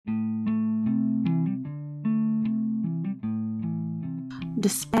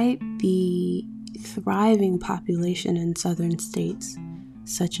Despite the thriving population in southern states,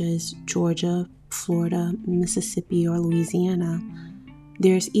 such as Georgia, Florida, Mississippi, or Louisiana,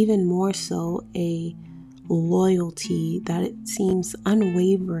 there's even more so a loyalty that it seems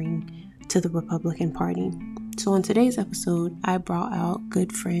unwavering to the Republican Party. So on today's episode, I brought out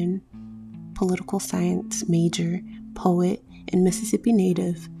good friend, political science major, poet, and Mississippi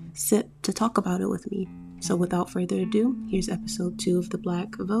native, Sip, to talk about it with me. So without further ado, here's episode 2 of The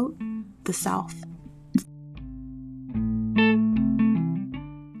Black Vote, the South.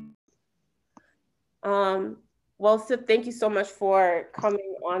 Well, Sip, thank you so much for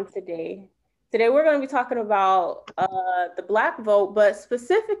coming on today. Today we're going to be talking about the Black vote, but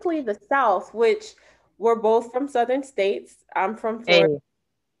specifically the South, which we're both from southern states. I'm from Florida. Hey.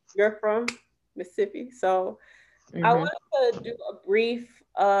 You're from Mississippi. So I wanted to do a brief,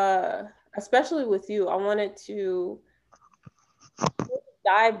 especially with you, I wanted to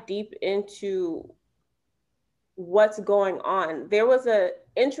dive deep into what's going on. There was an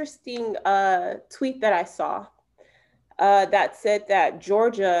interesting tweet that I saw that said that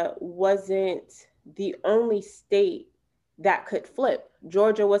Georgia wasn't the only state that could flip.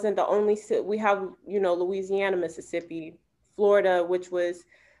 Georgia wasn't the only state. We have, Louisiana, Mississippi, Florida, which was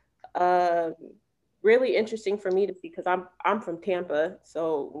really interesting for me to see because I'm from Tampa.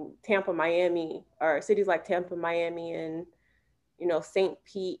 So Tampa, Miami, or cities like Tampa, Miami, and St.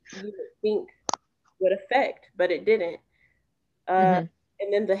 Pete, you would think would affect, but it didn't. And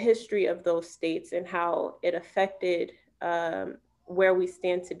then the history of those states and how it affected where we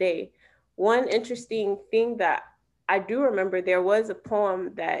stand today. One interesting thing that I do remember, there was a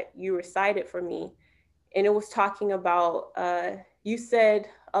poem that you recited for me, and it was talking about, you said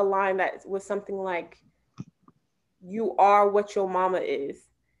a line that was something like, "You are what your mama is."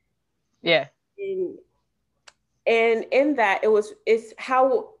 Yeah. And in that, it's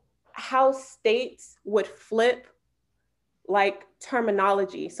how states would flip like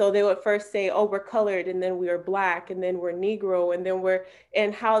terminology. So they would first say, "Oh, we're colored," and then we are Black, and then we're Negro, and then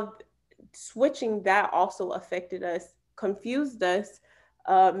and how switching that also affected us, confused us,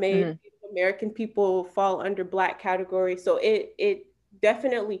 made American people fall under Black category. So it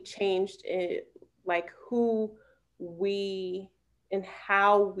definitely changed it, like who we and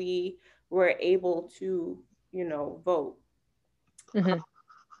how we were able to, vote.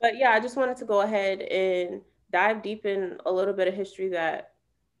 But yeah, I just wanted to go ahead and dive deep in a little bit of history that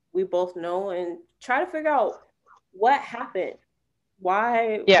we both know and try to figure out what happened.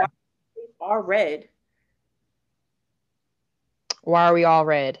 Why we are red. Why are we all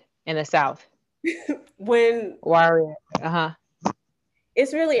red in the South? Why are we?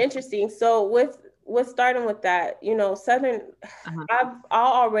 It's really interesting. So with starting with that, Southern, I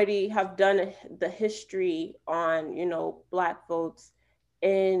already have done the history on, Black votes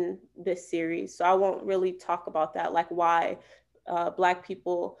in this series. So I won't really talk about that, like why Black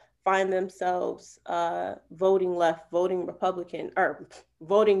people find themselves voting left, voting Republican, or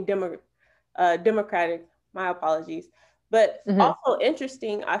voting Democratic. My apologies. But also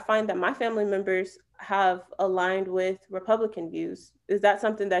interesting, I find that my family members have aligned with Republican views. Is that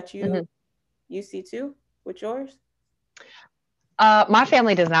something that you see too with yours? My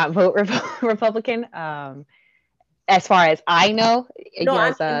family does not vote Republican. As far as I know,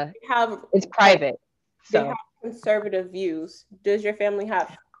 it's private. They have conservative views. Does your family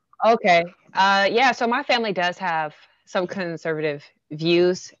have? Okay. Yeah. So my family does have some conservative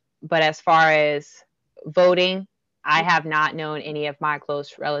views, but as far as voting, I have not known any of my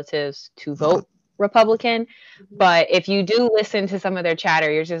close relatives to vote Republican. But if you do listen to some of their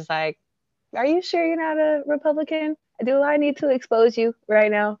chatter, you're just like, are you sure you're not a Republican? Do I need to expose you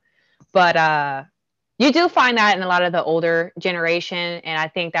right now? But you do find that in a lot of the older generation. And I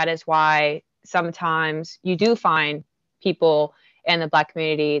think that is why sometimes you do find people in the Black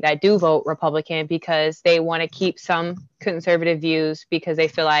community that do vote Republican, because they want to keep some conservative views because they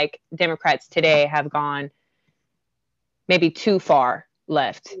feel like Democrats today have gone maybe too far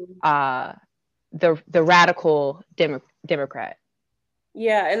left. The radical Democrat.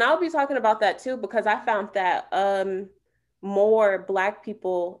 Yeah, and I'll be talking about that too, because I found that more Black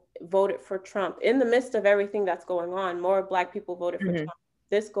people voted for Trump in the midst of everything that's going on. More Black people voted for Trump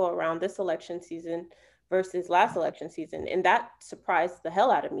this go around, this election season versus last election season, and that surprised the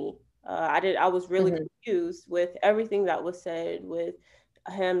hell out of me. I was really confused with everything that was said, with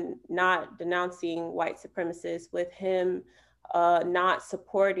him not denouncing white supremacists, with him not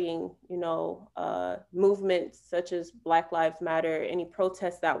supporting, movements such as Black Lives Matter, any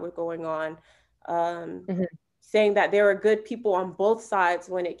protests that were going on, saying that there were good people on both sides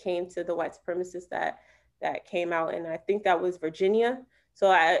when it came to the white supremacists that came out. And I think that was Virginia.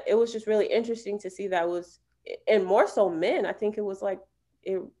 So it was just really interesting to see that was, and more so men. I think it was like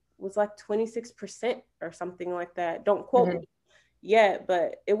 26% or something like that. Don't quote me yet,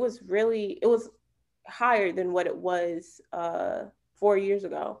 but it was higher than what it was 4 years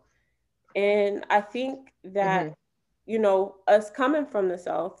ago. And I think that, us coming from the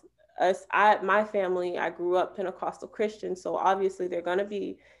South, my family, I grew up Pentecostal Christian, so obviously they're going to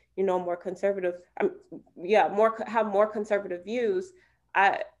be, more conservative. Have more conservative views.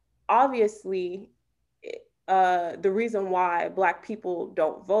 I obviously, the reason why Black people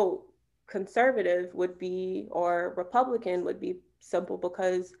don't vote conservative would be, or Republican would be, simple,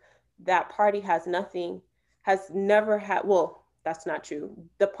 because that party has never had, well, that's not true.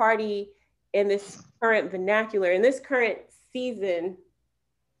 The party in this current vernacular, in this current season,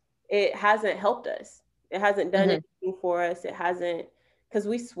 it hasn't helped us. It hasn't done anything for us. It hasn't, because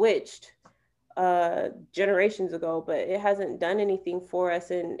we switched generations ago, but it hasn't done anything for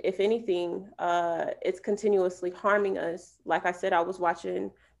us. And if anything, it's continuously harming us. Like I said, I was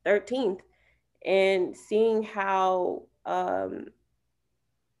watching 13th and seeing how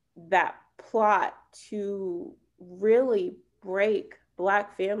that plot to really break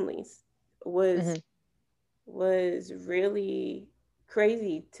Black families was really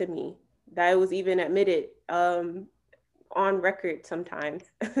crazy to me, that it was even admitted on record sometimes.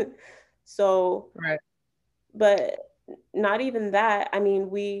 So, right. But not even that. I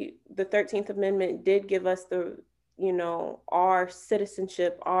mean, the 13th Amendment did give us our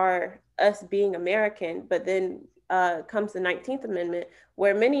citizenship, us being American, but then comes the 19th Amendment,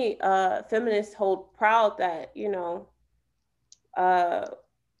 where many feminists hold proud that,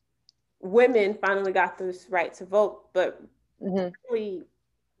 women finally got this right to vote, but really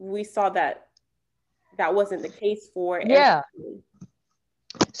we saw that wasn't the case for everybody.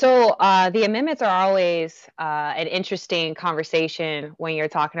 So the amendments are always an interesting conversation when you're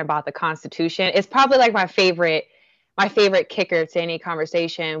talking about the Constitution. It's probably like my favorite kicker to any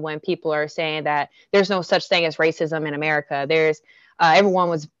conversation when people are saying that there's no such thing as racism in America. There's everyone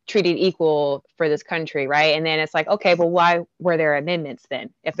was treated equal for this country, right? And then it's like, okay, well, why were there amendments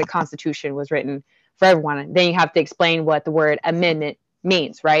then if the Constitution was written for everyone? Then you have to explain what the word amendment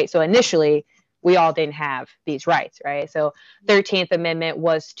means, right? So initially, we all didn't have these rights, right? So 13th Amendment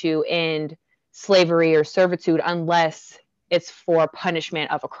was to end slavery or servitude unless it's for punishment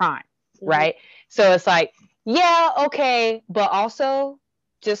of a crime, right? So it's like, yeah, okay, but also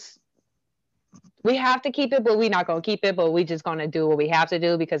just we have to keep it, but we're not going to keep it, but we just going to do what we have to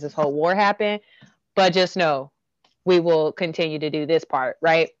do because this whole war happened. But just know we will continue to do this part,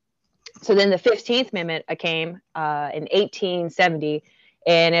 right? So then the 15th Amendment came in 1870,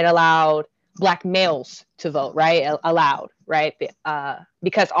 and it allowed Black males to vote, right? Allowed, right?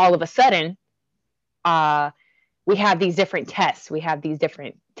 Because all of a sudden, we have these different tests, we have these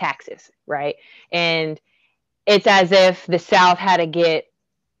different taxes, right? And it's as if the South had to get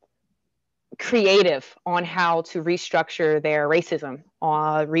creative on how to restructure their racism,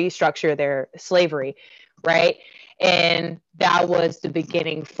 restructure their slavery, right? And that was the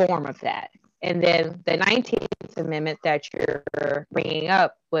beginning form of that. And then the 19th Amendment that you're bringing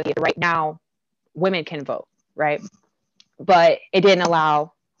up, was right now, women can vote, right? But it didn't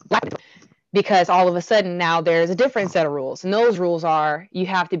allow Black women, because all of a sudden now there's a different set of rules. And those rules are you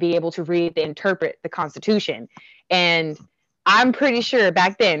have to be able to read and interpret the Constitution. And I'm pretty sure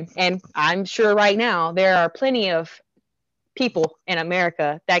back then, and I'm sure right now, there are plenty of people in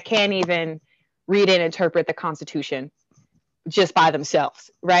America that can't even read and interpret the Constitution just by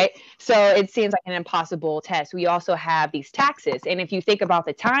themselves, right? So it seems like an impossible test. We also have these taxes. And if you think about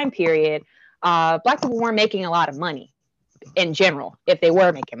the time period, Black people weren't making a lot of money in general, if they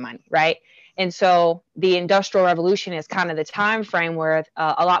were making money, right? And so the Industrial Revolution is kind of the time frame where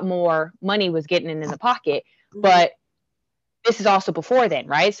a lot more money was getting in the pocket. But this is also before then,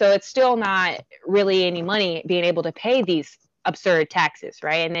 right? So it's still not really any money being able to pay these absurd taxes,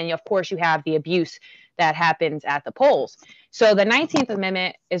 right? And then, of course, you have the abuse that happens at the polls. So the 19th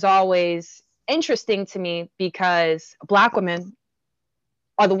Amendment is always interesting to me because Black women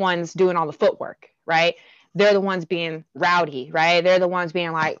are the ones doing all the footwork, right? They're the ones being rowdy, right? They're the ones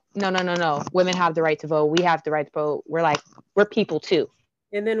being like, no. Women have the right to vote. We have the right to vote. We're people too.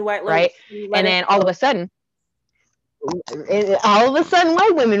 And then white right? And then all of a sudden,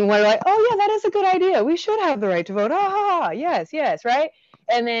 white women were like, oh yeah, that is a good idea. We should have the right to vote. Yes, right?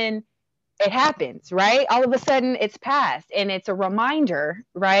 And then it happens, right? All of a sudden it's passed. And it's a reminder,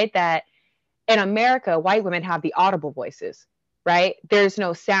 right, that in America, white women have the audible voices, right? There's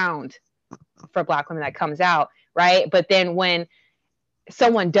no sound for Black women that comes out, right? But then when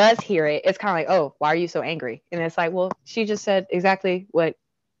someone does hear it, it's kind of like, oh, why are you so angry? And it's like, well, she just said exactly what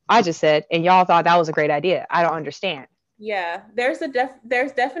I just said, and y'all thought that was a great idea. I don't understand. Yeah, there's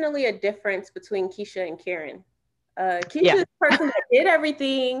definitely a difference between Keisha and Karen. Keisha Yeah. is the person that did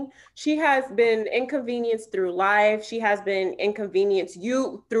everything. She has been inconvenienced through life. She has been inconvenienced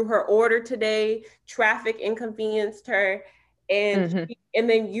you through her order today. Traffic inconvenienced her, and and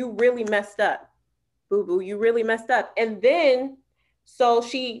then you really messed up, boo boo. You really messed up, and then so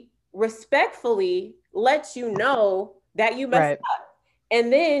she respectfully lets you know that you messed up.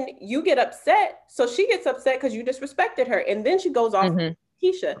 And then you get upset. So she gets upset because you disrespected her. And then she goes off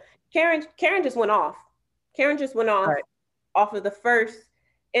Keisha. Karen just went off. Karen just went off off of the first.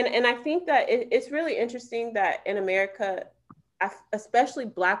 And I think that it's really interesting that in America, especially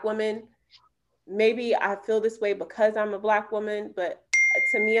Black women, maybe I feel this way because I'm a Black woman, but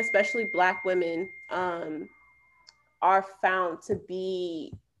to me, especially Black women are found to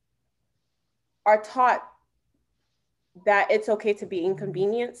be, are taught that it's okay to be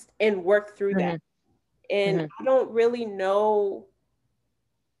inconvenienced and work through that. And I don't really know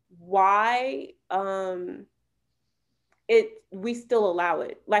why we still allow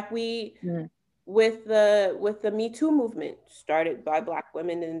it. Like with the Me Too movement started by Black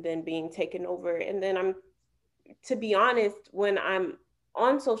women and then being taken over. And then to be honest, when I'm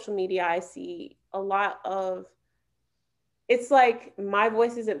on social media, I see a lot of, it's like my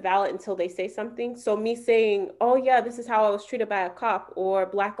voice isn't valid until they say something. So me saying, oh yeah, this is how I was treated by a cop, or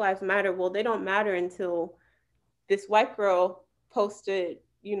Black Lives Matter, well, they don't matter until this white girl posted,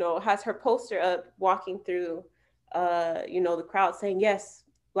 has her poster up walking through, the crowd saying, yes,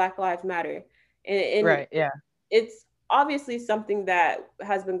 Black Lives Matter. And it's obviously something that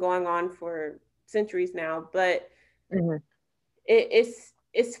has been going on for centuries now, but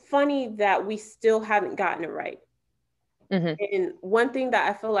it's funny that we still haven't gotten it right. And one thing that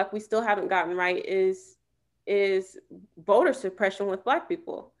I feel like we still haven't gotten right is voter suppression with Black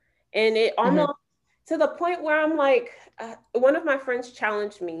people. And it almost to the point where I'm like, one of my friends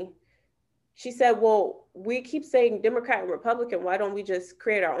challenged me. She said, well, we keep saying Democrat and Republican. Why don't we just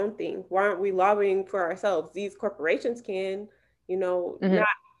create our own thing? Why aren't we lobbying for ourselves? These corporations can, not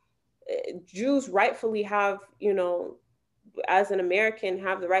Jews rightfully have, as an American,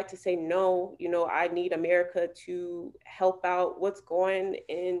 have the right to say, no, I need America to help out what's going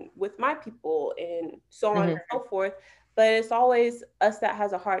in with my people and so on and so forth. But it's always us that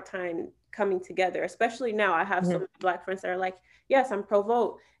has a hard time coming together, especially now. I have some Black friends that are like, yes, I'm pro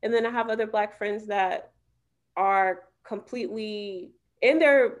vote. And then I have other Black friends that are completely in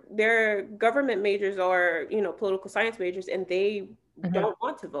their government majors or, political science majors, and they don't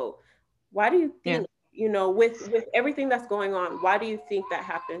want to vote. Why do you think, with everything that's going on, why do you think that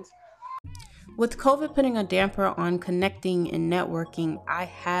happens? With COVID putting a damper on connecting and networking, I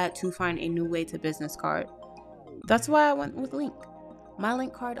had to find a new way to business card. That's why I went with Link. My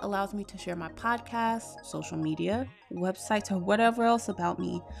Link card allows me to share my podcasts, social media, websites, or whatever else about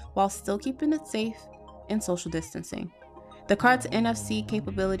me while still keeping it safe and social distancing. The card's NFC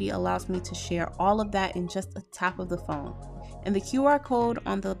capability allows me to share all of that in just a tap of the phone. And the QR code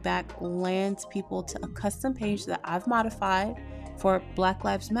on the back lands people to a custom page that I've modified for Black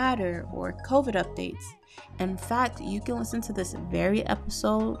Lives Matter or COVID updates. In fact, you can listen to this very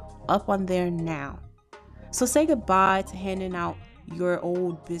episode up on there now. So say goodbye to handing out your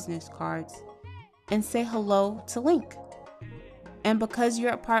old business cards and say hello to Link. And because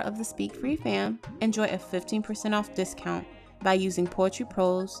you're a part of the Speak Free fam, enjoy a 15% off discount by using Poetry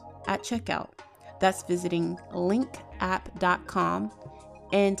Prose at checkout. That's visiting linkapp.com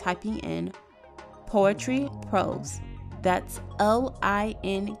and typing in Poetry Prose. That's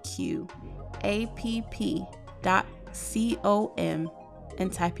linkapp.com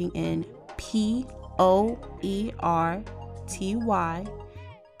and typing in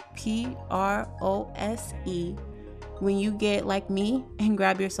POERTYPROSE when you get like me and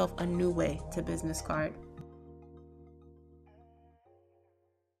grab yourself a new way to business card.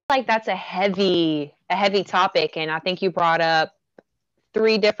 Like that's a heavy topic, and I think you brought up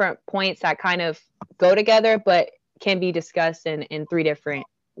 3 different points that kind of go together but can be discussed in 3 different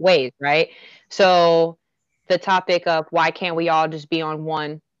ways, right? So the topic of why can't we all just be on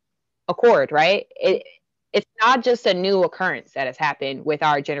one accord, right? It's not just a new occurrence that has happened with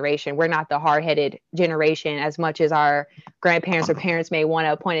our generation. We're not the hard-headed generation as much as our grandparents or parents may want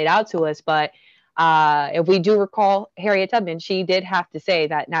to point it out to us. But if we do recall Harriet Tubman, she did have to say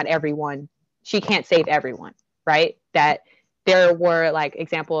that not everyone, she can't save everyone, right? That there were like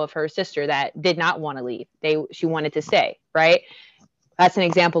example of her sister that did not want to leave. She wanted to stay, right? That's an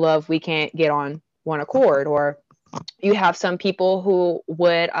example of we can't get on one accord. Or You have some people who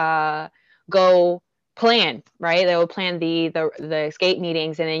would go plan, right? They will plan the escape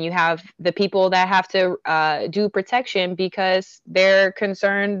meetings, and then you have the people that have to do protection because they're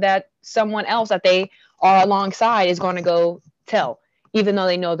concerned that someone else that they are alongside is going to go tell, even though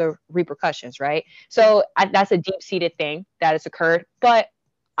they know the repercussions, right? So that's a deep-seated thing that has occurred. But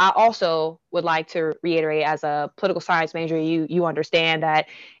I also would like to reiterate, as a political science major, you understand that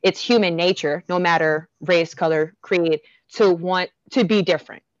it's human nature, no matter race, color, creed, to want to be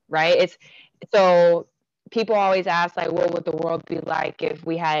different, right? It's so people always ask, like, what would the world be like if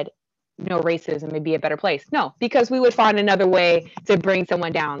we had no racism? It'd be a better place. No, because we would find another way to bring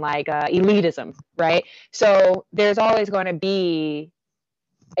someone down, like elitism, right? So there's always going to be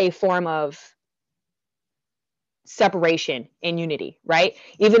a form of separation and unity, right?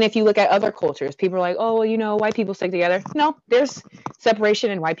 Even if you look at other cultures, people are like, oh, well, you know, white people stick together. No, there's separation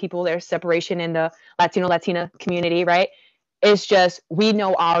in white people, there's separation in the Latina community, right? It's just we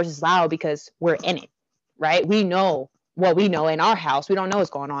know ours is loud because we're in it, right? We know what we know in our house. We don't know what's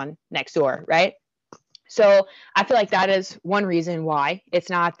going on next door, right? So I feel like that is one reason why. It's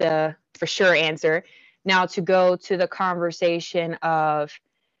not the for sure answer. Now, to go to the conversation of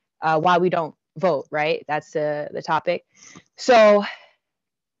why we don't vote, right? That's the topic. So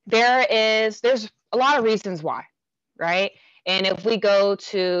there's a lot of reasons why, right? And if we go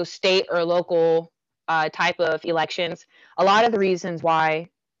to state or local type of elections, a lot of the reasons why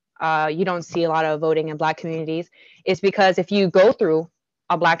you don't see a lot of voting in Black communities is because if you go through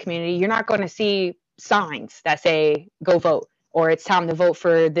a Black community, you're not going to see signs that say go vote, or it's time to vote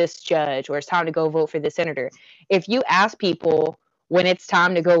for this judge, or it's time to go vote for this senator. If you ask people when it's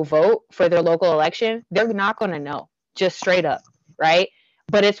time to go vote for their local election, they're not going to know, just straight up, right?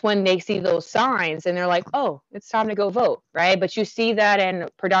 But it's when they see those signs and they're like, oh, it's time to go vote, right? But you see that in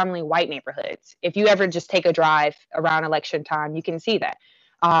predominantly white neighborhoods. If you ever just take a drive around election time, you can see that.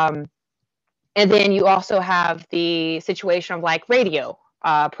 And then you also have the situation of like radio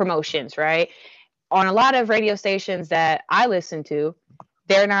promotions, right? On a lot of radio stations that I listen to,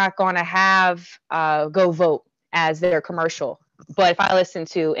 they're not going to have go vote as their commercial. But if I listen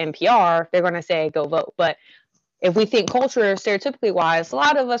to NPR, they're going to say go vote. But if we think culture stereotypically wise, a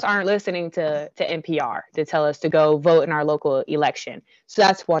lot of us aren't listening to NPR to tell us to go vote in our local election. So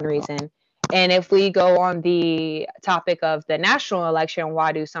that's one reason. And if we go on the topic of the national election,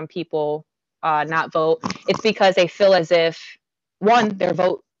 why do some people not vote? It's because they feel as if, one, their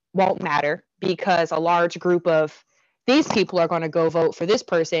vote won't matter because a large group of these people are going to go vote for this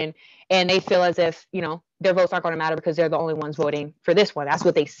person, and they feel as if, you know, their votes aren't going to matter because they're the only ones voting for this one. That's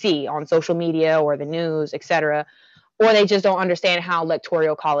what they see on social media or the news, etc. Or they just don't understand how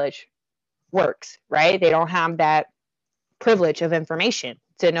electoral college works, right? They don't have that privilege of information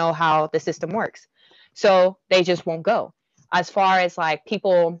to know how the system works. So they just won't go. As far as like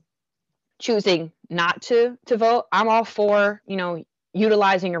people choosing not to vote, I'm all for, you know,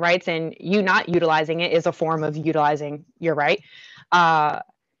 utilizing your rights, and you not utilizing it is a form of utilizing your right. But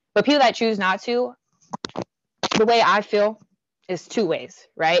people that choose not to, the way I feel is two ways,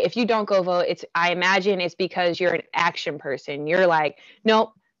 right? If you don't go vote, I imagine it's because you're an action person. You're like,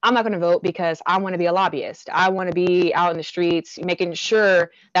 nope, I'm not going to vote because I want to be a lobbyist. I want to be out in the streets making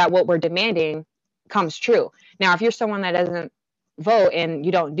sure that what we're demanding comes true. Now, if you're someone that doesn't vote and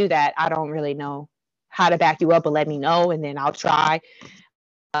you don't do that, I don't really know how to back you up, but let me know and then I'll try.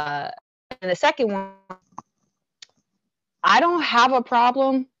 And the second one, I don't have a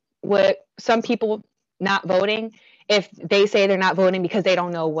problem with some people not voting if they say they're not voting because they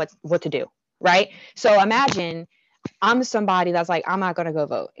don't know what to do, right? So imagine I'm somebody that's like, I'm not going to go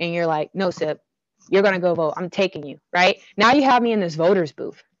vote. And you're like, no, Sip, you're going to go vote. I'm taking you, right? Now you have me in this voters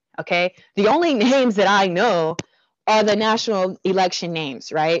booth, okay? The only names that I know are the national election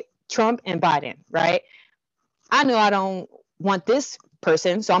names, right? Trump and Biden, right? I know I don't want this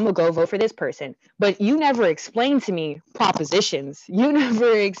person, so I'm gonna go vote for this person. But you never explained to me propositions. You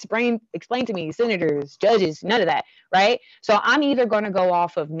never explained to me senators, judges, none of that, right? So I'm either gonna go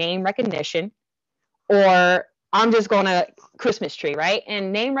off of name recognition, or I'm just gonna Christmas tree, right?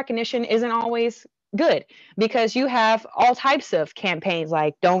 And name recognition isn't always good because you have all types of campaigns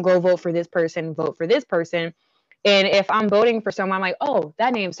like don't go vote for this person, vote for this person. And if I'm voting for someone, I'm like, oh,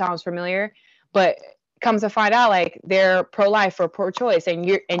 that name sounds familiar, but comes to find out like they're pro-life or pro-choice, and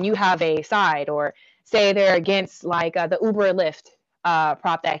you have a side, or say they're against like the Uber and Lyft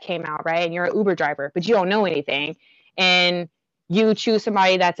prop that came out, right? And you're an Uber driver, but you don't know anything, and you choose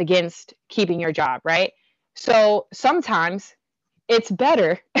somebody that's against keeping your job, right? So sometimes it's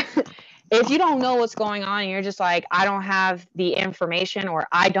better if you don't know what's going on and you're just like, I don't have the information or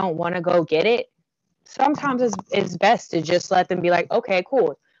I don't want to go get it. sometimes it's best to just let them be like, okay,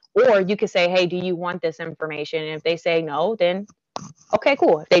 cool. Or you could say, hey, do you want this information? And if they say no, then okay,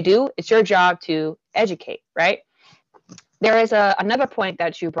 cool. If they do, it's your job to educate, right? There is another point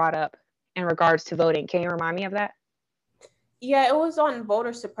that you brought up in regards to voting. Can you remind me of that? Yeah, it was on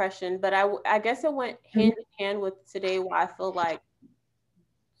voter suppression, but I guess it went hand in hand with today why I feel like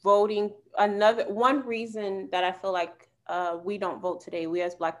voting, another one reason that I feel like we don't vote today, we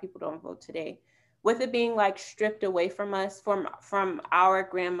as Black people don't vote today, with it being like stripped away from us, from our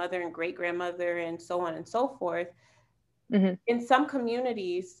grandmother and great grandmother and so on and so forth. In some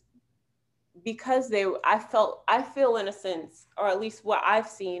communities, because I feel in a sense, or at least what I've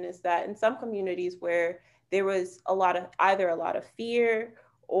seen is that in some communities where there was either a lot of fear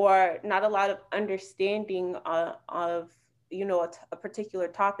or not a lot of understanding of a particular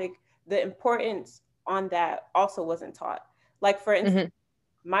topic, the importance on that also wasn't taught. Like for instance,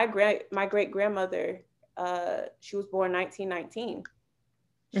 my great grandmother, she was born 1919.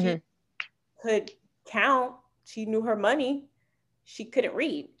 She could count. She knew her money. She couldn't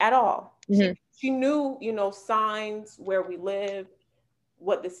read at all. She knew, signs, where we lived,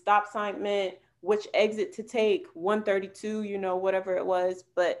 what the stop sign meant, which exit to take, 132, whatever it was.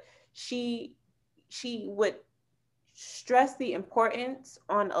 But she would stress the importance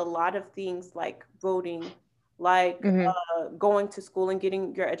on a lot of things like voting, like going to school and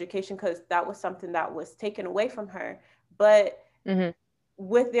getting your education, because that was something that was taken away from her. But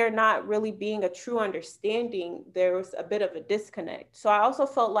with there not really being a true understanding, there was a bit of a disconnect. So I also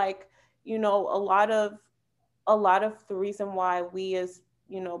felt like, a lot of the reason why we as,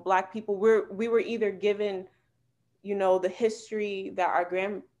 Black people, we were either given, the history that our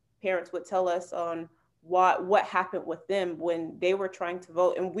grandparents would tell us on what happened with them when they were trying to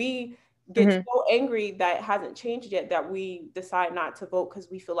vote, and we get so angry that it hasn't changed yet that we decide not to vote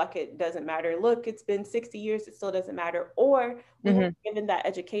because we feel like it doesn't matter. Look, it's been 60 years, it still doesn't matter. Or we weren't given that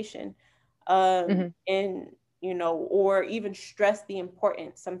education, and or even stress the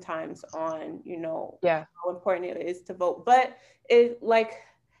importance sometimes on how important it is to vote. But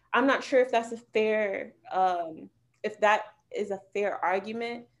I'm not sure if that's a fair if that is a fair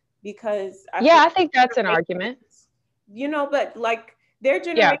argument, because I think that's an argument. But like their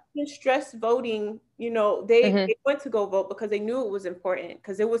generation stressed voting. They went to go vote because they knew it was important.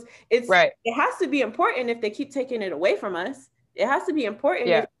 Because it has to be important if they keep taking it away from us. It has to be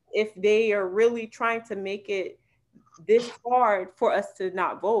important if they are really trying to make it this hard for us to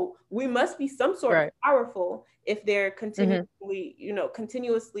not vote. We must be some sort of powerful if they're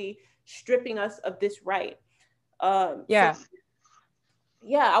continuously stripping us of this right. I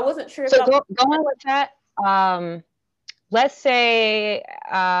wasn't sure. So going with that, let's say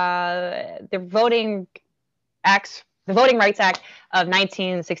the Voting Rights Act of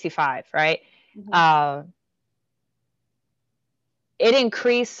 1965, right? It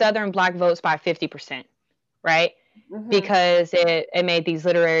increased Southern Black votes by 50%, right? Because it made these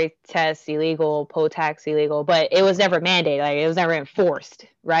literary tests illegal, poll tax illegal, but it was never mandated. Like it was never enforced,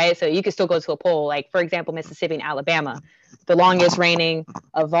 right? So you could still go to a poll. Like for example, Mississippi and Alabama, the longest reigning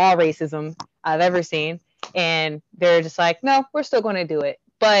of all racism I've ever seen, and they're just like, no, we're still going to do it.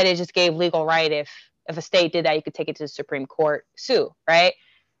 But it just gave legal right if a state did that, you could take it to the Supreme Court, sue, right?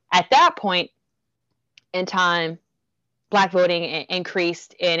 At that point in time, Black voting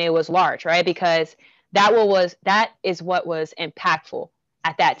increased and it was large, right? Because that is what was impactful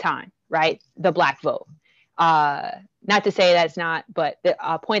at that time, right? The Black vote. Not to say that's not, but the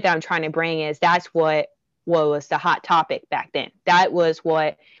point that I'm trying to bring is that's what was the hot topic back then. That was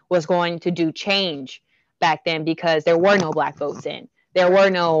what was going to do change back then, because there were no Black votes in. There were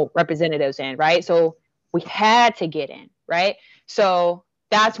no representatives in, right? So we had to get in, right? So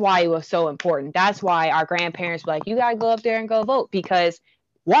that's why it was so important. That's why our grandparents were like, you got to go up there and go vote, because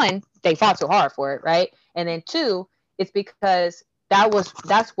one, they fought so hard for it, right? And then two, it's because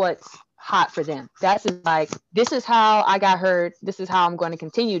that's what's hot for them. That's like, this is how I got heard. This is how I'm going to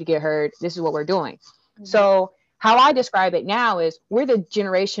continue to get heard. This is what we're doing. So how I describe it now is we're the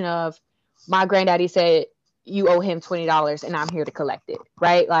generation of, my granddaddy said, you owe him $20 and I'm here to collect it,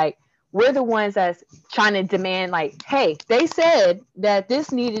 right? Like we're the ones that's trying to demand, like, hey, they said that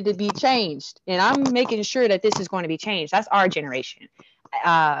this needed to be changed, and I'm making sure that this is going to be changed. That's our generation.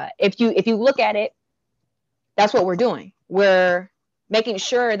 If you look at it, that's what we're doing. We're making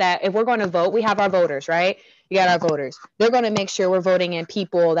sure that if we're going to vote, we have our voters, right? You got our voters. They're going to make sure we're voting in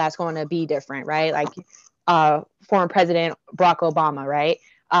people that's going to be different, right? Like former President Barack Obama, right?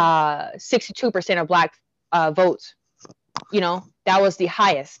 62% of Black votes, that was the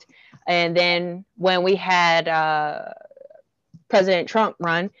highest. And then when we had President Trump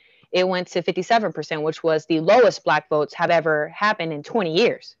run, it went to 57%, which was the lowest Black votes have ever happened in 20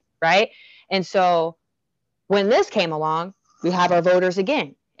 years, right? And so when this came along, we have our voters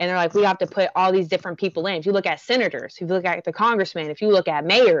again. And they're like, we have to put all these different people in. If you look at senators, if you look at the congressmen, if you look at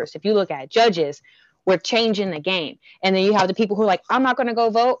mayors, if you look at judges, we're changing the game. And then you have the people who are like, I'm not going to go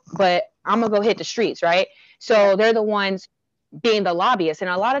vote, but I'm going to go hit the streets, right? So they're the ones being the lobbyists. And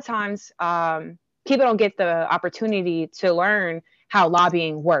a lot of times people don't get the opportunity to learn how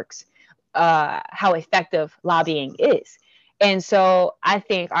lobbying works, how effective lobbying is. And so I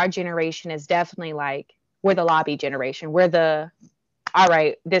think our generation is definitely like, we're the lobby generation. We're the, all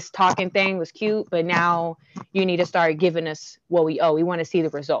right, this talking thing was cute, but now you need to start giving us what we owe. We want to see the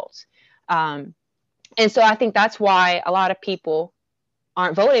results. And so I think that's why a lot of people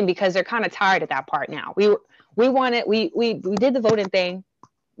aren't voting, because they're kind of tired of that part now. We did the voting thing.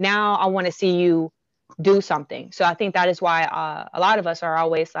 Now I want to see you do something. So I think that is why a lot of us are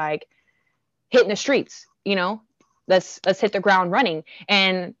always like hitting the streets, you know, let's hit the ground running.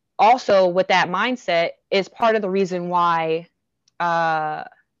 And also with that mindset is part of the reason why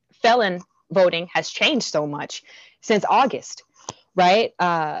felon voting has changed so much since August, right?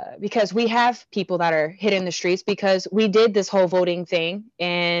 Because we have people that are hitting the streets because we did this whole voting thing,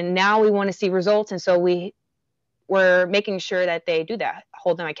 and now we want to see results. And so we're making sure that they do that,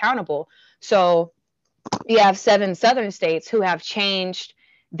 hold them accountable. So you have 7 southern states who have changed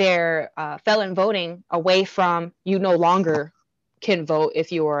their felon voting away from you no longer can vote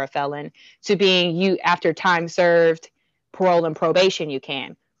if you are a felon to being you after time served, parole and probation you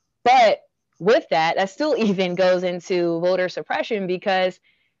can. But with that still even goes into voter suppression, because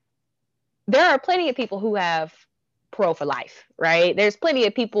there are plenty of people who have parole for life, right? There's plenty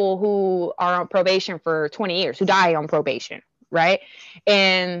of people who are on probation for 20 years who die on probation, right?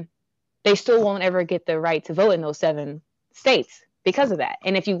 And they still won't ever get the right to vote in those 7 states because of that.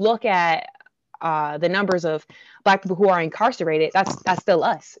 And if you look at the numbers of Black people who are incarcerated, that's still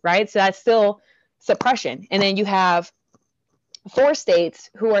us, right? So that's still suppression. And then you have 4 states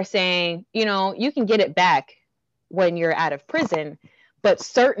who are saying, you know, you can get it back when you're out of prison, but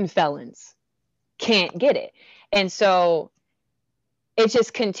certain felons can't get it. And so it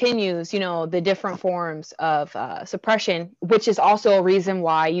just continues, you know, the different forms of suppression, which is also a reason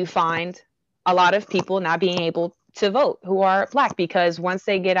why you find a lot of people not being able to vote who are Black, because once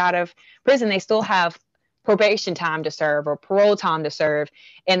they get out of prison, they still have probation time to serve or parole time to serve,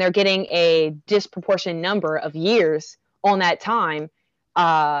 and they're getting a disproportionate number of years on that time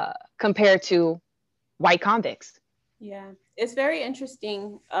compared to white convicts. Yeah, it's very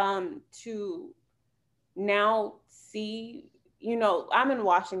interesting to now see, you know, I'm in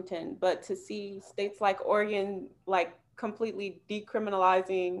Washington, but to see states like Oregon, like completely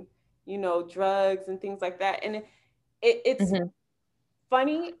decriminalizing, you know, drugs and things like that. And it's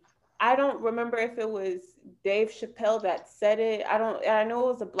funny. I don't remember if it was Dave Chappelle that said it. I know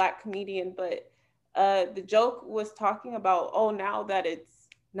it was a Black comedian, but the joke was talking about, oh, now that it's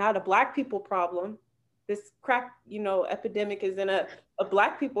not a Black people problem, this crack, you know, epidemic isn't a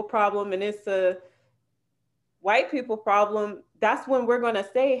Black people problem, and it's a white people problem. That's when we're going to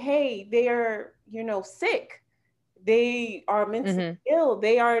say, hey, they are, you know, sick. They are mentally ill.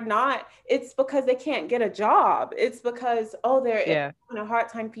 They are not. It's because they can't get a job. It's because, oh, they're having a hard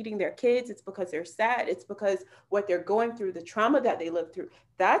time feeding their kids. It's because they're sad. It's because what they're going through, the trauma that they lived through.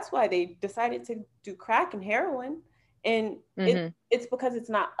 That's why they decided to do crack and heroin. And it's because it's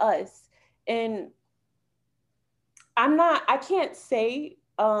not us. And I can't say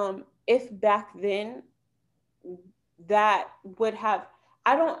if back then that would have,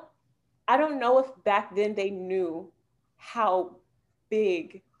 I don't know if back then they knew how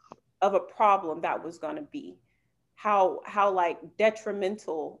big of a problem that was going to be, how like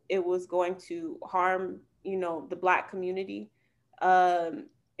detrimental it was going to harm, you know, the Black community. And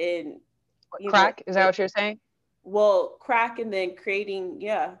crack, is that what you're saying? Well, crack, and then creating,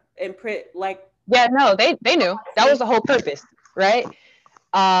 like. Yeah, no, they knew that was the whole purpose, right?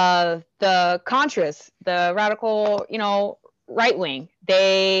 The Contras, the radical, you know, right wing,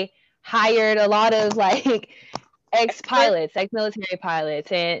 they hired a lot of like ex-pilots, ex-military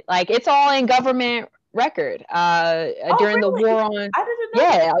pilots, and like it's all in government record during the war on,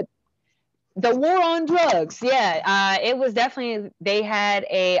 the war on drugs. It was definitely, they had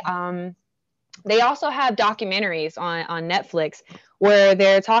a they also have documentaries on Netflix where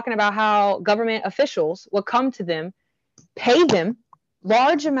they're talking about how government officials will come to them, pay them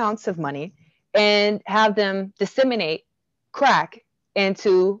large amounts of money, and have them disseminate crack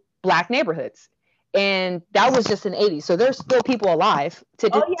into Black neighborhoods. And that was just in the 80s. So there's still people alive to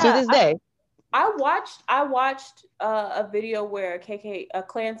this day. I watched a video where a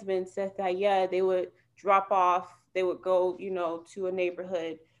Klansman said that, yeah, they would they would go, to a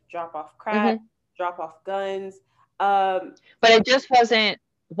neighborhood, drop off crack, Hmm. drop off guns. Um, But it just wasn't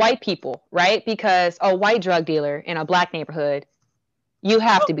white people, right? Because a white drug dealer in a black neighborhood, you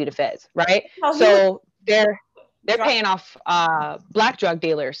have to be the feds, right? no, he would So they're drop. paying off black drug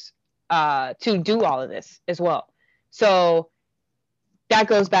dealers to do all of this as well. So that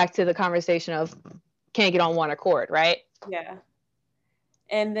goes back to the conversation of can't get on one accord, right? Yeah.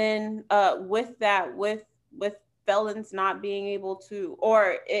 And then with that, with felons not being able to,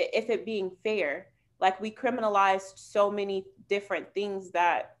 or if it being fair, like we criminalized so many different things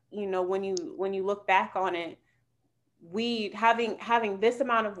that, when you look back on it, weed, having this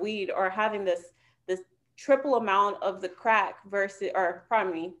amount of weed, or having this triple amount of the crack versus, or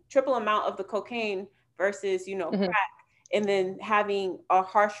pardon me, triple amount of the cocaine versus, Hmm. crack, and then having a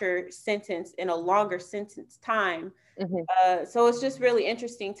harsher sentence and a longer sentence time. Hmm. So it's just really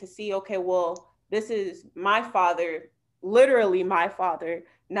interesting to see, okay, well, this is my father, literally my father,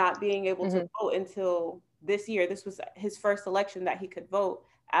 not being able to Hmm. vote until this year. This was his first election that he could vote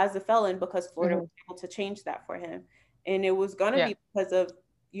as a felon, because Florida was Hmm. able to change that for him. And it was going to Yeah. be because of,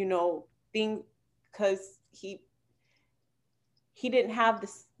 thing, because he didn't have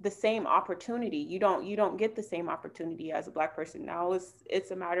the same opportunity. You don't get the same opportunity as a black person. Now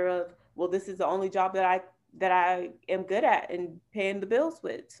it's a matter of, well, this is the only job that I am good at and paying the bills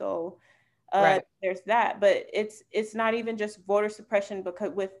with. So Right. there's that. But it's not even just voter suppression,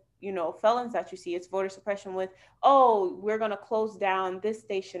 because with, felons that you see, it's voter suppression with, oh, we're going to close down this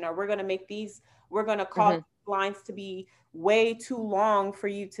station, or we're going to cause Hmm. lines to be way too long for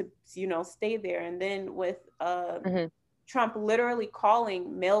you to, stay there. And then with Hmm. Trump literally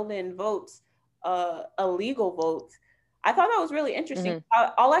calling mailed in votes illegal votes. I thought that was really interesting. Hmm.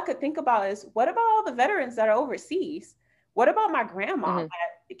 All I could think about is, what about all the veterans that are overseas? What about my grandma Hmm.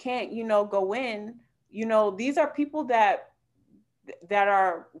 that can't, go in? These are people that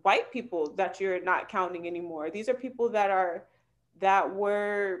are white people that you're not counting anymore. These are people that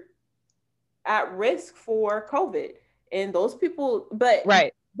were at risk for COVID. And those people,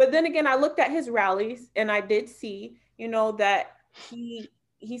 Right. but then again, I looked at his rallies and I did see, that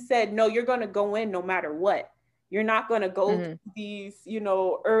he said, no, you're going to go in no matter what. You're not going to go to Hmm. these,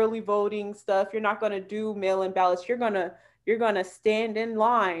 early voting stuff. You're not going to do mail-in ballots. You're going to stand in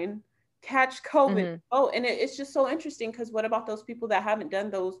line, catch COVID. Hmm. Oh, and it's just so interesting, because what about those people that haven't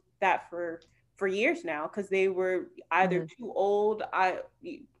done that for years now, because they were either Hmm. too old,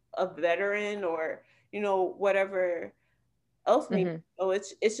 a veteran, or whatever else maybe. Hmm. So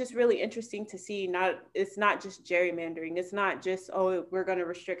it's just really interesting to see. It's not just gerrymandering. It's not just, oh, we're going to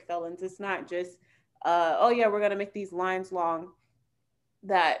restrict felons. It's not just oh yeah, we're going to make these lines long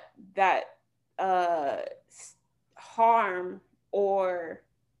that uh harm or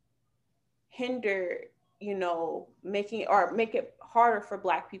hinder, making, or make it harder for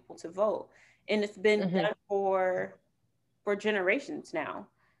black people to vote. And it's been Hmm. done for generations now.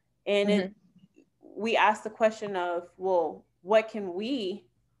 And Hmm. we ask the question of, well, what can we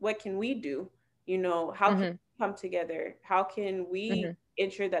do? How can Hmm. we come together? How can we Hmm.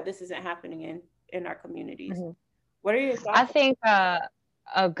 ensure that this isn't happening in our communities? Hmm. What are your I thoughts? think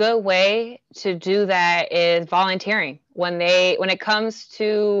a good way to do that is volunteering. When it comes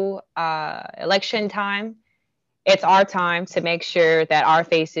to election time, it's our time to make sure that our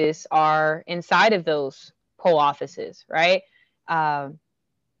faces are inside of those poll offices, right? Um,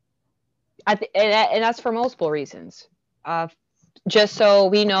 and that's for multiple reasons. Uh, just so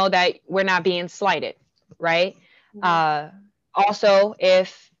we know that we're not being slighted, right? Mm-hmm. Uh, Also,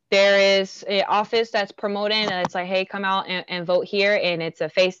 if there is an office that's promoting and it's like, hey, come out and vote here, and it's a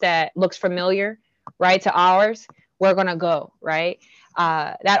face that looks familiar, right, to ours, we're gonna go, right?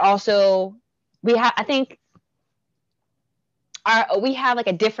 That also, I think we have like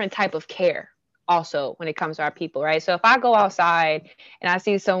a different type of care also when it comes to our people, right? So if I go outside and I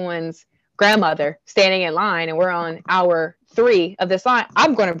see someone's grandmother standing in line and we're on hour 3 of this line,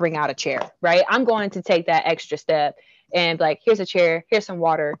 I'm going to bring out a chair, right? I'm going to take that extra step and be like, here's a chair, here's some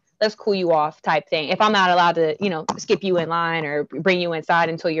water, let's cool you off type thing. If I'm not allowed to, skip you in line or bring you inside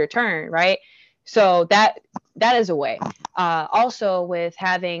until your turn, right? So that is a way. Also, with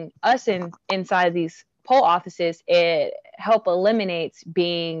having us inside these poll offices, it help eliminates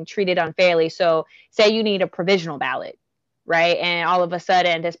being treated unfairly. So say you need a provisional ballot, right? And all of a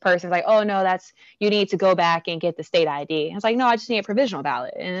sudden this person's like, oh no, you need to go back and get the state ID. And it's like, no, I just need a provisional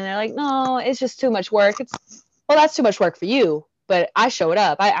ballot. And they're like, no, it's just too much work. Well, that's too much work for you, but I showed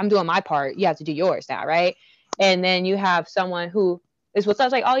up. I'm doing my part. You have to do yours now, right? And then you have someone who is what's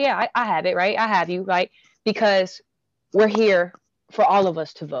up. Like, oh yeah, I have it, right? I have you, right? Because we're here for all of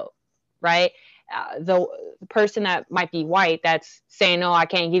us to vote, right? The person that might be white that's saying, no, I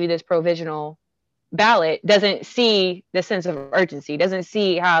can't give you this provisional ballot doesn't see the sense of urgency, doesn't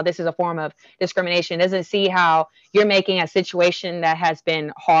see how this is a form of discrimination, doesn't see how you're making a situation that has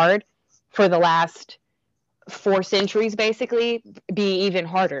been hard for the last 4 centuries basically be even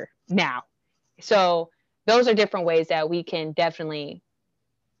harder now. So those are different ways that we can definitely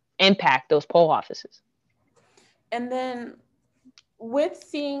impact those poll offices. And then with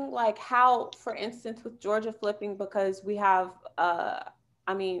seeing like how, for instance, with Georgia flipping, because we have,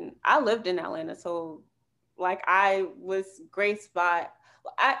 I mean, I lived in Atlanta, so like I was graced by,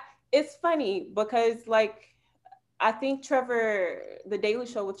 I, it's funny because like I think Trevor, the Daily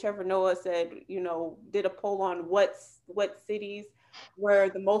Show with Trevor Noah said, did a poll on what cities were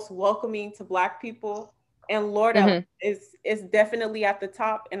the most welcoming to Black people, and Lord Atlanta Mm-hmm. is definitely at the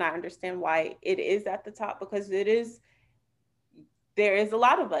top, and I understand why it is at the top, because there is a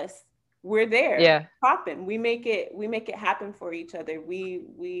lot of us. We're there, Yeah. popping. We make it happen for each other. We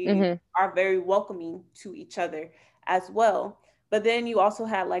Mm-hmm. are very welcoming to each other as well. But then you also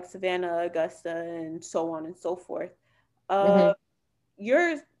had like Savannah, Augusta, and so on and so forth. Mm-hmm. Uh,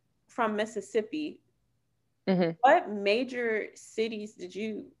 you're from Mississippi. Mm-hmm. What major cities did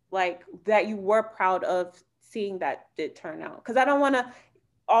you like that you were proud of seeing that did turn out? Because I don't want to,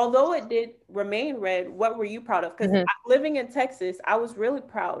 although it did remain red, what were you proud of? Because Mm-hmm. living in Texas, I was really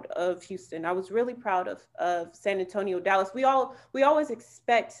proud of Houston. I was really proud of San Antonio, Dallas. We always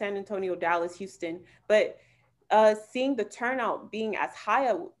expect San Antonio, Dallas, Houston, but seeing the turnout being as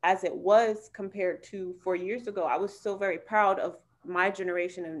high as it was compared to 4 years ago, I was still very proud of my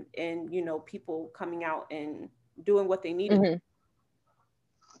generation, and people coming out and doing what they needed. Mm-hmm.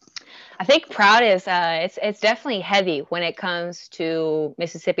 I think proud is it's definitely heavy when it comes to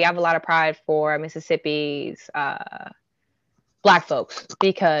Mississippi. I have a lot of pride for Mississippi's Black folks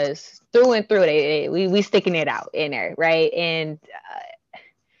because through and through we sticking it out in there, right? And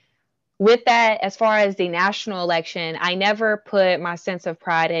with that, as far as the national election, I never put my sense of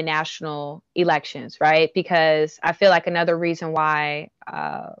pride in national elections, right? Because I feel like another reason why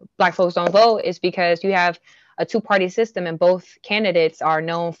Black folks don't vote is because you have a two-party system and both candidates are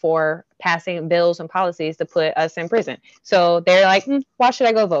known for passing bills and policies to put us in prison. So they're like, why should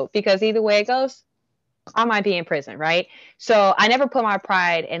I go vote? Because either way it goes, I might be in prison, right? So I never put my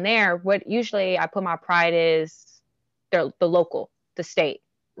pride in there. What usually I put my pride is the local, the state,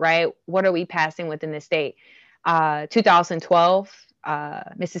 right? What are we passing within the state? 2012,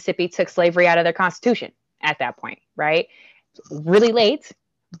 Mississippi took slavery out of their constitution at that point, right? Really late,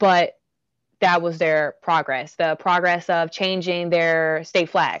 but that was their progress. The progress of changing their state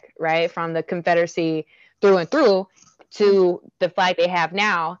flag, right? From the Confederacy through and through to the flag they have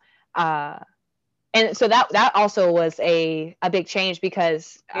now. And so that also was a big change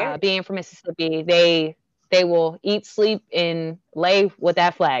because Very. being from Mississippi, they will eat, sleep, and lay with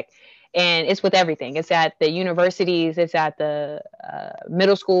that flag, and it's with everything. It's at the universities, it's at the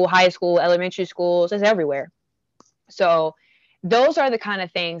middle school, high school, elementary schools, it's everywhere. So those are the kind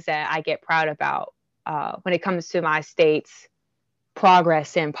of things that I get proud about when it comes to my state's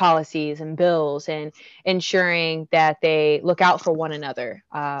progress in policies and bills and ensuring that they look out for one another.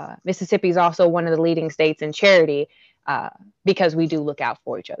 Mississippi is also one of the leading states in charity uh, because we do look out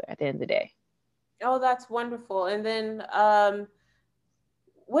for each other at the end of the day. Oh, that's wonderful. And then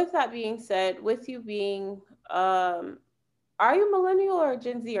with that being said, with you being are you millennial or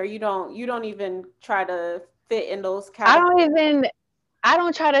Gen Z, or you don't even try to fit in those I categories? don't even I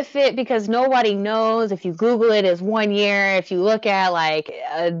don't try to fit because nobody knows. If you Google it, it's 1 year. If you look at like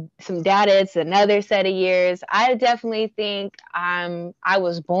some data, it's another set of years. I definitely think I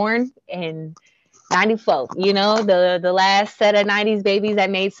was born in 94. You know, the last set of 90s babies that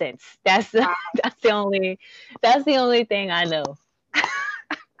made sense. That's the only thing I know.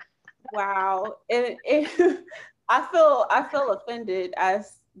 Wow. And I feel offended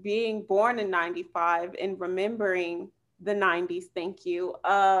as being born in 95 and remembering the 90s. Thank you.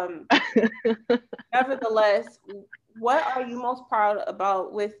 Nevertheless, what are you most proud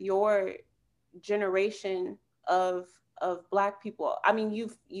about with your generation of Black people? I mean,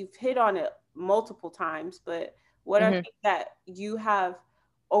 you've hit on it multiple times, but what are Hmm. things that you have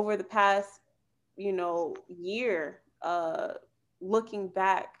over the past, year, looking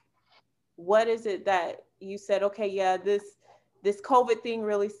back, what is it that you said, okay, yeah, this COVID thing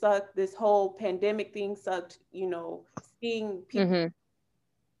really sucked, this whole pandemic thing sucked, seeing people Hmm.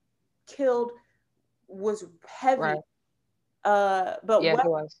 killed was heavy. Right. But Yes, what it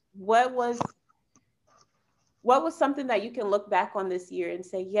was. what was what was something that you can look back on this year and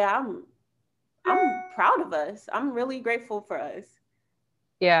say, yeah, I'm proud of us. I'm really grateful for us.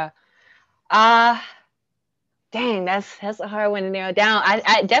 Yeah. Uh Dang, that's a hard one to narrow down.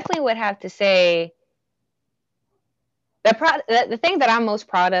 I definitely would have to say the thing that I'm most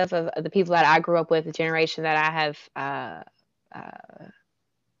proud of the people that I grew up with, the generation that I have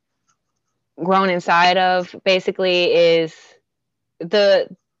grown inside of, basically, is the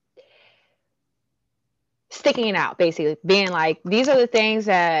sticking it out, basically being like, these are the things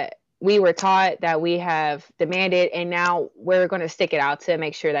that we were taught, that we have demanded, and now we're going to stick it out to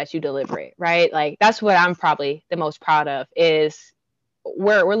make sure that you deliver it, right? Like, that's what I'm probably the most proud of, is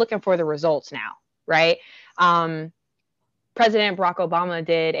we're looking for the results now, right? President Barack Obama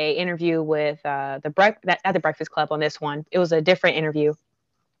did a interview with at the Breakfast Club on this one. It was a different interview,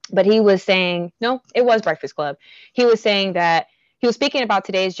 but he was saying, no, it was Breakfast Club. He was saying that he was speaking about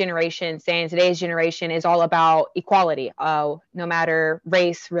today's generation, saying today's generation is all about equality, no matter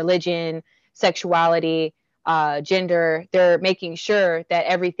race, religion, sexuality, gender. They're making sure that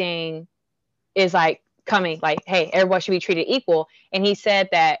everything is like coming, like, hey, everyone should be treated equal. And he said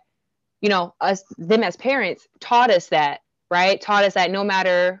that, them as parents taught us that, right? Taught us that no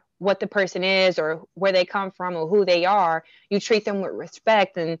matter what the person is or where they come from or who they are, you treat them with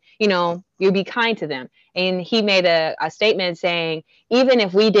respect, and, you be kind to them. And he made a statement saying, even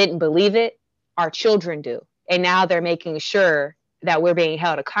if we didn't believe it, our children do. And now they're making sure that we're being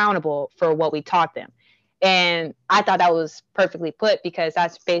held accountable for what we taught them. And I thought that was perfectly put, because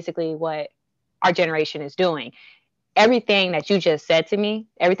that's basically what our generation is doing. Everything that you just said to me,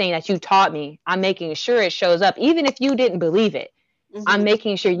 everything that you taught me, I'm making sure it shows up. Even if you didn't believe it, I'm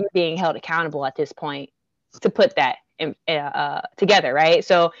making sure you're being held accountable at this point to put that together, right?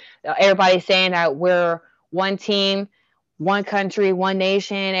 So everybody's saying that we're one team, one country, one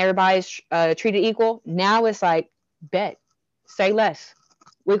nation, everybody's treated equal. Now it's like, bet, say less.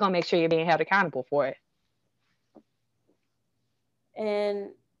 We're going to make sure you're being held accountable for it.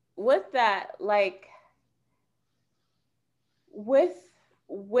 And with that, like, with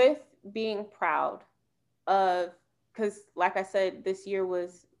being proud of, because like I said, this year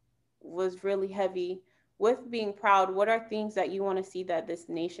was really heavy. With being proud, what are things that you want to see that this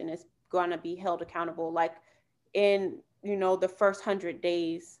nation is going to be held accountable, like in the first 100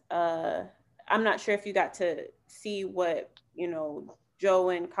 days? I'm not sure if you got to see what Joe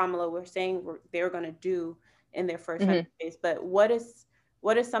and Kamala were saying they were going to do in their first 100 days, but what is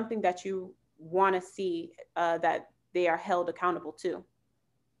something that you want to see that they are held accountable to?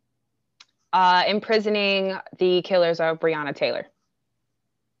 Imprisoning the killers of Breonna Taylor.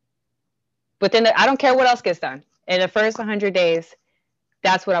 But then I don't care what else gets done. In the first 100 days,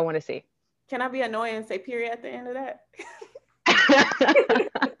 that's what I want to see. Can I be annoying and say period at the end of that?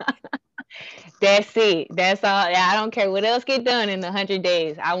 That's it. That's all. I don't care what else get done in the 100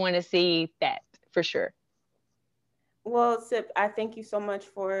 days. I want to see that for sure. Well, Sip, I thank you so much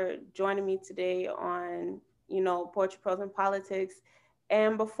for joining me today on, Poetry, Prose, and Politics.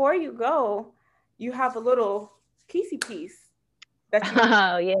 And before you go, you have a little Kesey piece that you.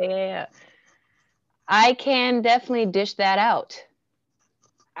 Oh, yeah. I can definitely dish that out.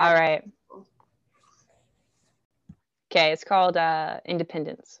 All right. Okay, it's called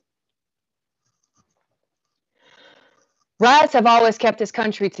Independence. Riots have always kept this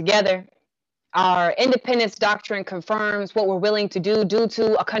country together. Our independence doctrine confirms what we're willing to do due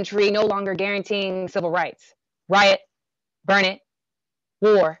to a country no longer guaranteeing civil rights. Riot, burn it,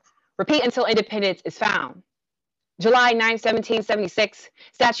 war, repeat until independence is found. July 9, 1776,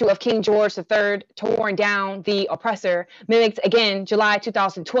 statue of King George III torn down, the oppressor. Mimicked again, July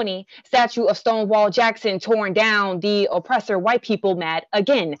 2020, statue of Stonewall Jackson torn down, the oppressor. White people mad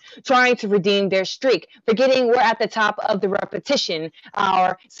again, trying to redeem their streak, forgetting we're at the top of the repetition.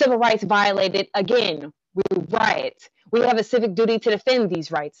 Our civil rights violated again. We riot. We have a civic duty to defend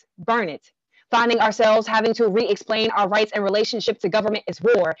these rights. Burn it. Finding ourselves having to re-explain our rights and relationship to government is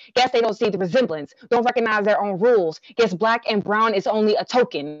war. Guess they don't see the resemblance, don't recognize their own rules. Guess black and brown is only a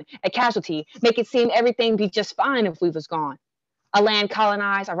token, a casualty. Make it seem everything be just fine if we was gone. A land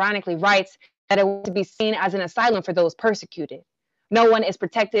colonized, ironically, writes that it was to be seen as an asylum for those persecuted. No one is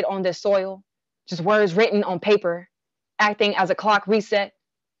protected on this soil, just words written on paper, acting as a clock reset.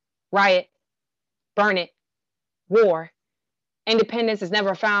 Riot, burn it, war. Independence is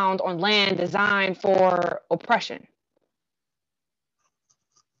never found on land designed for oppression.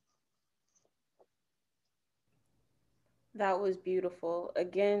 That was beautiful.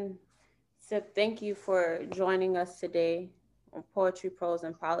 Again, Sip, thank you for joining us today on Poetry, Prose,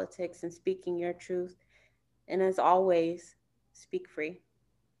 and Politics and speaking your truth. And as always, speak free.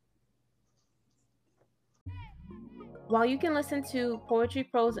 While you can listen to Poetry,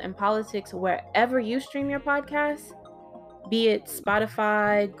 Prose, and Politics wherever you stream your podcasts, be it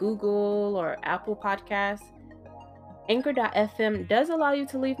Spotify, Google, or Apple Podcasts, Anchor.fm does allow you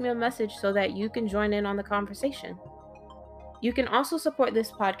to leave me a message so that you can join in on the conversation. You can also support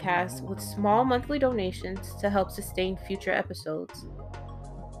this podcast with small monthly donations to help sustain future episodes.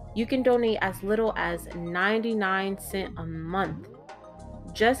 You can donate as little as 99 cents a month.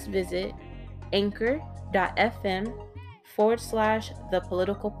 Just visit anchor.fm/The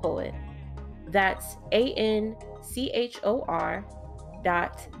Political Poet. That's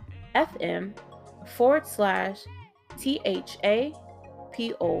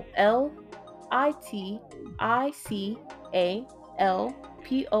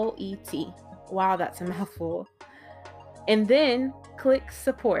Wow, that's a mouthful. And then click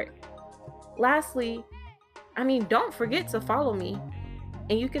support. Lastly, don't forget to follow me.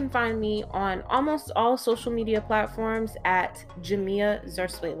 And you can find me on almost all social media platforms at Jamia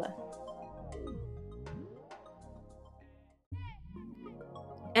Zarzuela.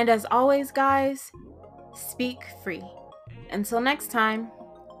 And as always, guys, speak free. Until next time,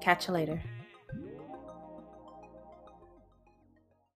 catch you later.